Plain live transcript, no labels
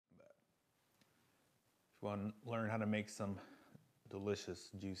If you want to learn how to make some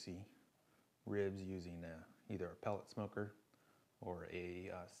delicious, juicy ribs using either a pellet smoker or a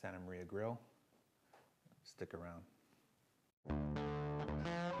Santa Maria grill, stick around.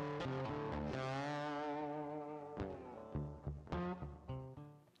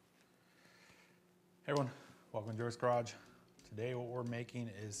 Hey everyone, welcome to Joerik Garage. Today what we're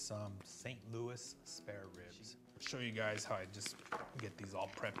making is some St. Louis spare ribs. I'll show you guys how I just get these all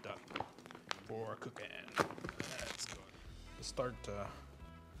prepped up for cooking. Let's go. Let's start to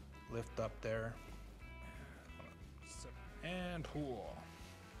lift up there and pull.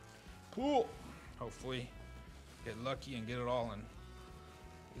 Pull. Hopefully get lucky and get it all in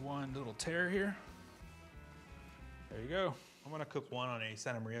one little tear here. There you go. I'm gonna cook one on a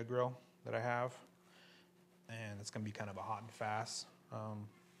Santa Maria grill that I have. And it's gonna be kind of a hot and fast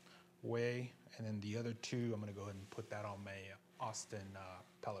way. And then the other two, I'm gonna go ahead and put that on my Austin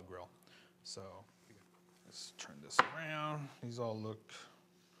Pellet Grill. So let's turn this around. These all look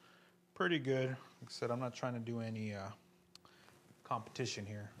pretty good. Like I said, I'm not trying to do any competition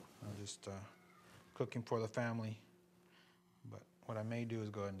here. I'm just cooking for the family. But what I may do is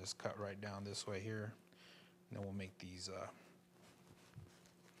go ahead and just cut right down this way here. And then we'll make these,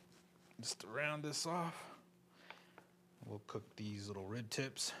 just to round this off. We'll cook these little rib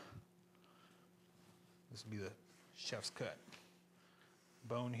tips. This will be the chef's cut.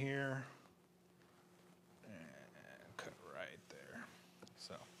 Bone here, and cut right there.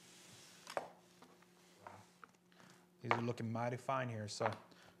 So, these are looking mighty fine here. So,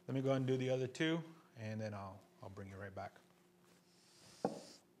 let me go ahead and do the other two, and then I'll bring you right back. All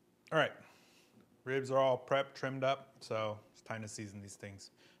right, ribs are all prepped, trimmed up, so it's time to season these things.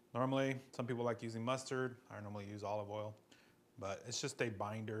 Normally, some people like using mustard. I normally use olive oil, but it's just a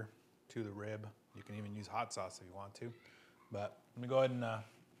binder to the rib. You can even use hot sauce if you want to. But let me go ahead and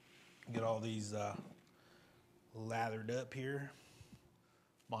get all these lathered up here.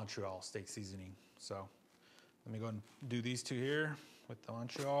 Montreal steak seasoning. So let me go ahead and do these two here with the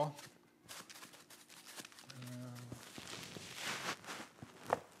Montreal.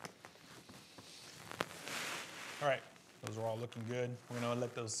 All right. Those are all looking good. We're gonna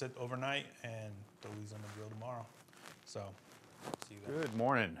let those sit overnight and throw these on the grill tomorrow. So, see you there. Good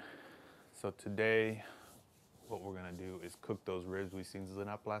morning. So today, what we're gonna do is cook those ribs we seasoned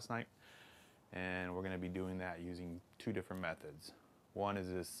up last night. And we're gonna be doing that using two different methods. One is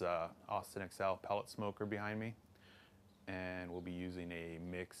this Austin XL Pellet Smoker behind me. And we'll be using a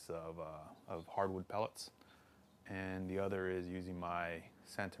mix of hardwood pellets. And the other is using my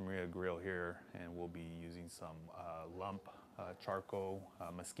Santa Maria grill here, and we'll be using some lump charcoal,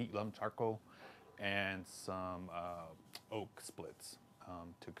 mesquite lump charcoal, and some oak splits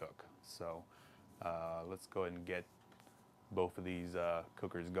to cook. So let's go ahead and get both of these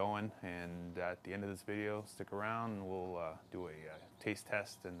cookers going, and at the end of this video, stick around and we'll do a taste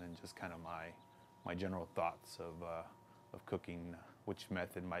test and then just kind of my general thoughts of cooking, which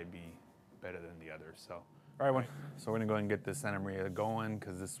method might be better than the other. So. All right, so we're gonna go ahead and get this Santa Maria going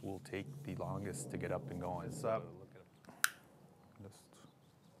because this will take the longest to get up and going. It's up. Just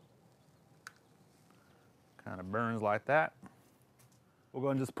kind of burns like that. We'll go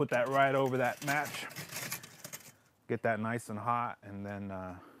ahead and just put that right over that match. Get that nice and hot, and then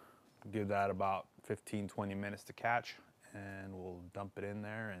give that about 15-20 minutes to catch, and we'll dump it in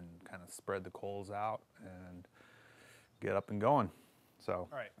there and kind of spread the coals out and get up and going. So,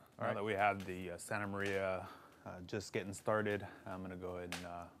 all right. Now that we have the Santa Maria just getting started, I'm gonna go ahead and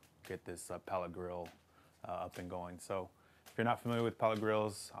get this pellet grill up and going. So if you're not familiar with pellet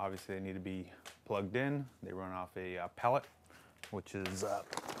grills, obviously they need to be plugged in. They run off a pellet, which is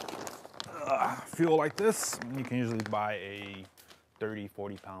fuel like this. You can usually buy a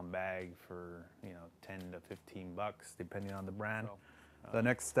 30-40 pound bag for 10 to 15 bucks depending on the brand. The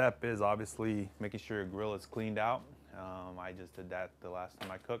next step is obviously making sure your grill is cleaned out. I just did that the last time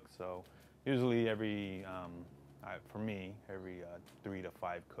I cooked, so usually for me, every 3 to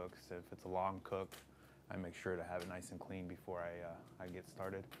 5 cooks. If it's a long cook, I make sure to have it nice and clean before I get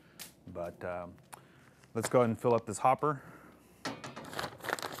started. But let's go ahead and fill up this hopper.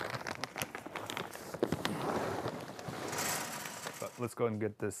 But let's go ahead and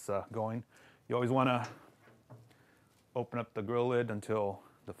get this going. You always want to open up the grill lid until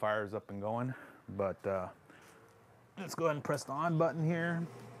the fire is up and going, but let's go ahead and press the on button here.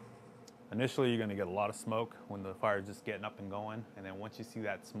 Initially, you're gonna get a lot of smoke when the fire is just getting up and going, and then once you see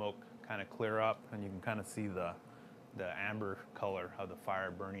that smoke kind of clear up, and you can kind of see the amber color of the fire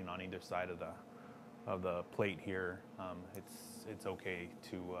burning on either side of the plate here, it's okay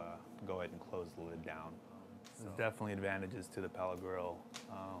to go ahead and close the lid down. There's definitely advantages to the pellet grill.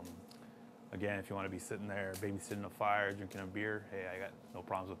 Again, if you want to be sitting there babysitting a fire, drinking a beer, hey, I got no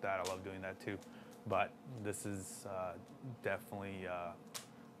problems with that. I love doing that too. But this is definitely a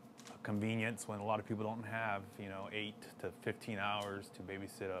convenience when a lot of people don't have, 8 to 15 hours to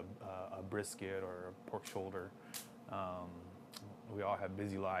babysit a brisket or a pork shoulder. We all have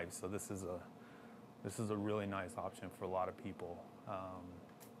busy lives, so this is a really nice option for a lot of people.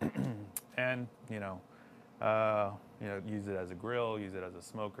 And use it as a grill, use it as a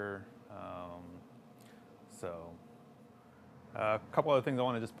smoker. A couple other things I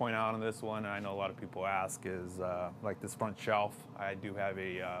want to just point out on this one, and I know a lot of people ask, is like this front shelf. I do have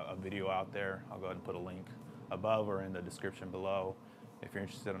a video out there. I'll go ahead and put a link above or in the description below if you're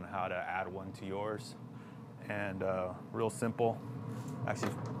interested in how to add one to yours. And real simple.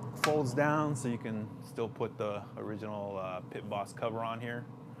 Actually folds down so you can still put the original Pit Boss cover on here,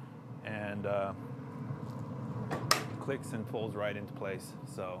 and clicks and folds right into place.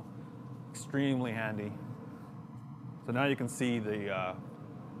 So extremely handy. So now you can see the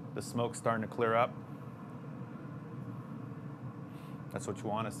smoke starting to clear up. That's what you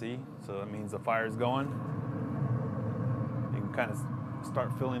want to see. So that means the fire's going. You can kind of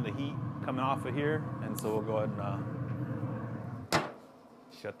start feeling the heat coming off of here, and so we'll go ahead and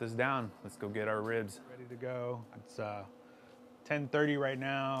shut this down. Let's go get our ribs ready to go. It's 10:30 right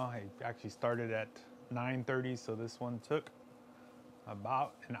now. I actually started at 9:30, so this one took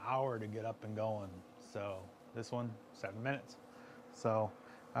about an hour to get up and going. So this one, 7 minutes. So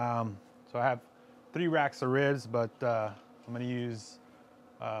I have 3 racks of ribs, but I'm going to use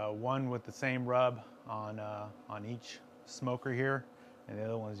one with the same rub on each smoker here, and the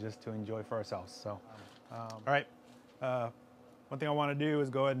other one is just to enjoy for ourselves. So, all right. One thing I want to do is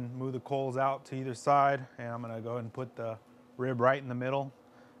go ahead and move the coals out to either side, and I'm going to go ahead and put the rib right in the middle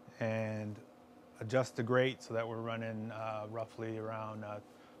and adjust the grate so that we're running roughly around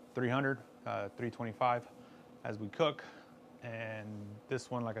 300, 325 as we cook. And this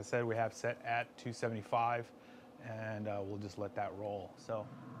one, like I said, we have set at 275, and we'll just let that roll. So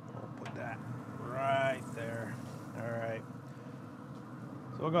we'll put that right there. All right.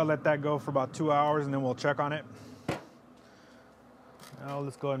 So we're gonna let that go for about 2 hours, and then we'll check on it. Now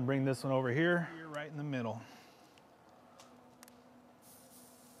let's go ahead and bring this one over here, right in the middle.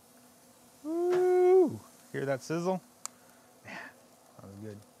 Woo! Hear that sizzle? Man, that was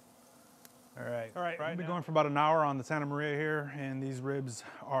good. All right, we'll be going for about an hour on the Santa Maria here, and these ribs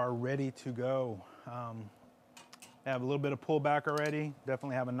are ready to go. They have a little bit of pullback already.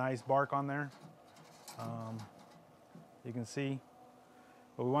 Definitely have a nice bark on there. You can see.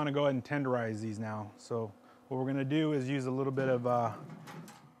 But we want to go ahead and tenderize these now. So what we're going to do is use a little bit of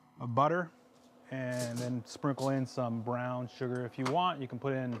butter, and then sprinkle in some brown sugar. If you want, you can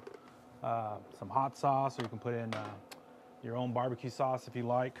put in some hot sauce, or you can put in your own barbecue sauce if you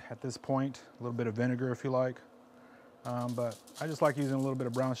like at this point. A little bit of vinegar if you like. But I just like using a little bit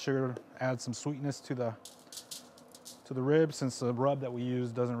of brown sugar to add some sweetness to the rib, since the rub that we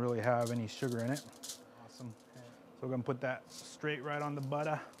use doesn't really have any sugar in it. Awesome. So we're gonna put that straight right on the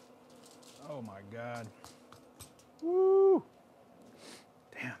butter. Oh my God. Woo!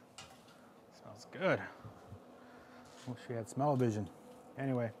 Damn, smells good. Wish we had smell-o-vision.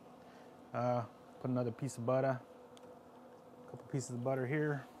 Anyway, put another piece of butter, a couple pieces of butter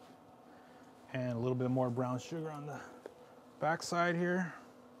here, and a little bit more brown sugar on the back side here.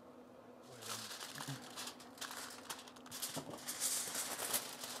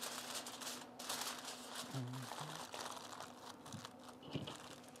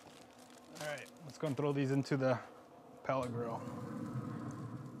 All right, let's go and throw these into the pellet grill.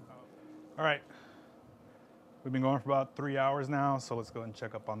 All right, we've been going for about 3 hours now, so let's go ahead and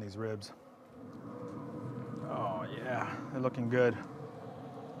check up on these ribs. Oh yeah, they're looking good.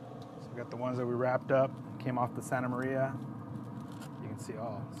 So we got the ones that we wrapped up, came off the Santa Maria. You can see,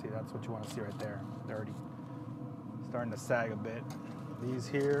 see, that's what you want to see right there. They're already starting to sag a bit. These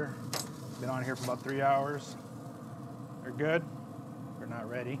here, been on here for about 3 hours. They're good. They're not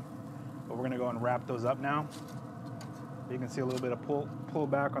ready, but we're gonna go and wrap those up now. You can see a little bit of pull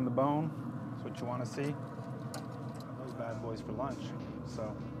back on the bone. That's what you want to see. Those bad boys for lunch.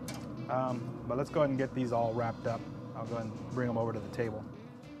 So, but let's go ahead and get these all wrapped up. I'll go ahead and bring them over to the table.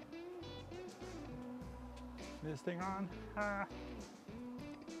 This thing on. A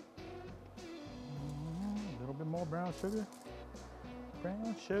little bit more brown sugar.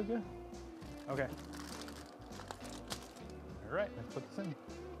 Brown sugar. Okay. All right, let's put this in.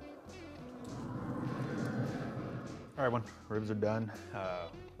 All right, ribs are done.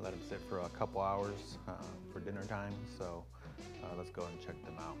 Let them sit for a couple hours for dinner time. So let's go and check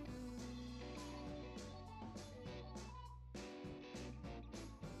them out.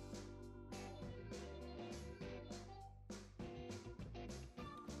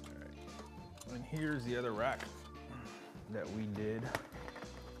 here's the other rack that we did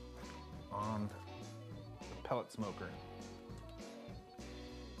on the pellet smoker.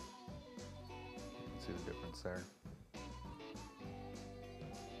 See the difference there.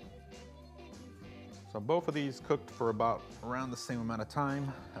 So both of these cooked for about around the same amount of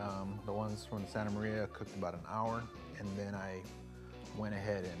time. The ones from Santa Maria cooked about an hour, and then I went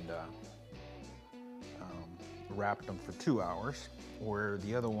ahead and wrapped them for 2 hours, where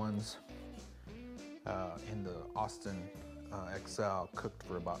the other ones in the Austin XL cooked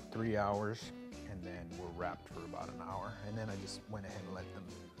for about 3 hours, and then were wrapped for about an hour. And then I just went ahead and let them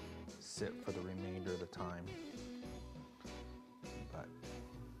sit for the remainder of the time. But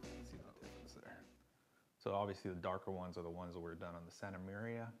see the difference there. So obviously the darker ones are the ones that were done on the Santa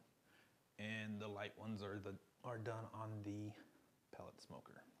Maria, and the light ones are done on the pellet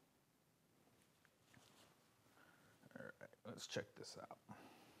smoker. All right, let's check this out.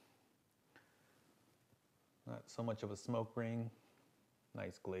 Not so much of a smoke ring,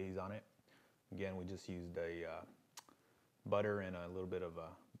 nice glaze on it. Again, we just used a butter and a little bit of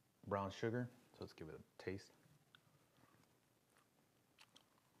brown sugar. So let's give it a taste.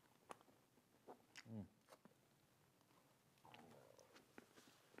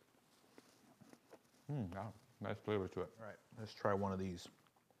 Wow, nice flavor to it. All right, let's try one of these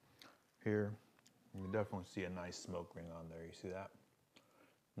here. You can definitely see a nice smoke ring on there. You see that?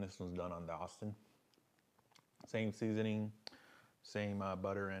 And this one's done on the Austin. Same seasoning, same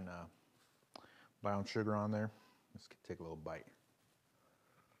butter and brown sugar on there. Let's take a little bite.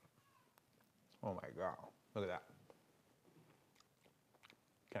 Oh my God, look at that.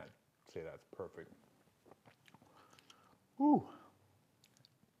 Can't say that's perfect. Woo,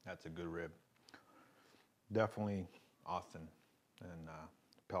 that's a good rib. Definitely Austin and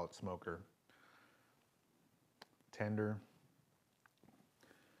pellet smoker. Tender,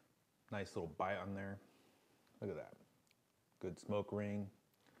 nice little bite on there. Look at that. Good smoke ring.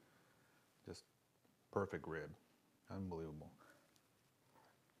 Just perfect rib. Unbelievable.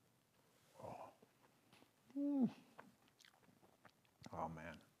 Oh. Oh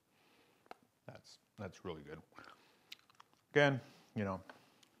man. That's really good. Again, you know,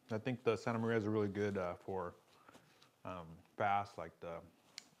 I think the Santa Marias are really good for fast, like the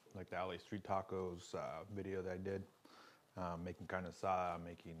LA Street Tacos video that I did. Making carne asada,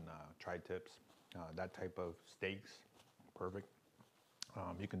 making tri-tips, that type of steaks, perfect.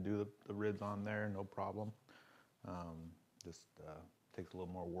 You can do the ribs on there, no problem. Just takes a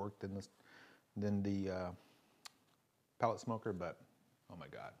little more work than the pellet smoker, but oh my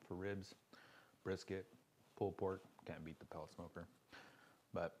God, for ribs, brisket, pulled pork, can't beat the pellet smoker.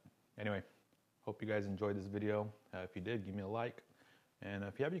 But anyway, hope you guys enjoyed this video. If you did, give me a like. And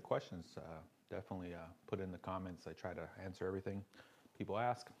if you have any questions, definitely put it in the comments. I try to answer everything people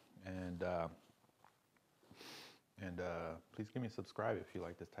ask. And please give me a subscribe if you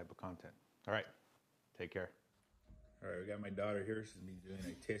like this type of content. All right, take care. All right, we got my daughter here. She's going to be doing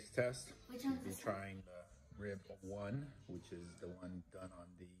a taste test. Which one's She's trying the rib 1, which is the one done on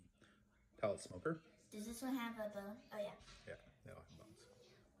the pellet smoker. Does this one have a bone? Oh yeah. Yeah, they all have bones.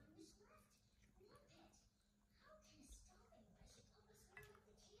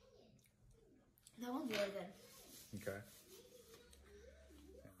 That one's really good. Okay.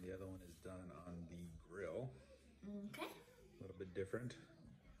 And the other one is done on the grill. Okay. A little bit different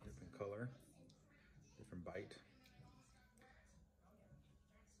color, different bite.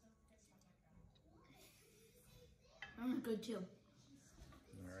 That one's good too.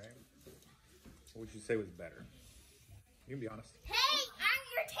 All right. What would you say was better? You can be honest. Hey, I'm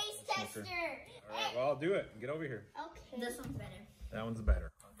your taste tester. All right, well, I'll do it. Get over here. Okay. This one's better. That one's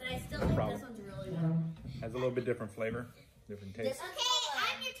better. But I still think this one's really good. Has a little bit different flavor, different taste. Okay,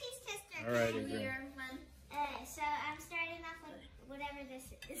 I'm your taste tester. All right, Your one. So I'm starting off with whatever this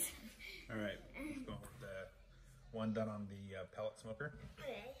is. All right, let's go with the one done on the pellet smoker.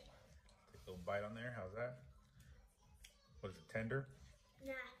 Okay. Take a little bite on there. How's that? What is it, tender?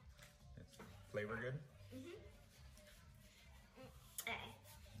 Yeah. It's flavor good? Okay.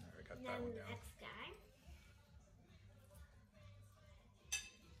 All right, got Now that one the down. next guy.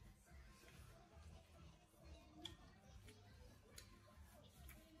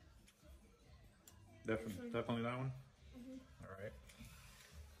 Definitely that one? All right.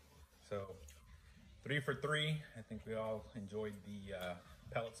 So 3 for 3. I think we all enjoyed the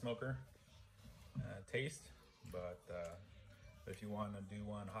pellet smoker taste, but if you want to do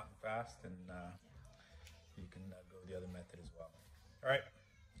one hot and fast, then you can go the other method as well. All right.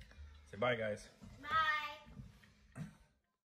 Say bye, guys. Bye.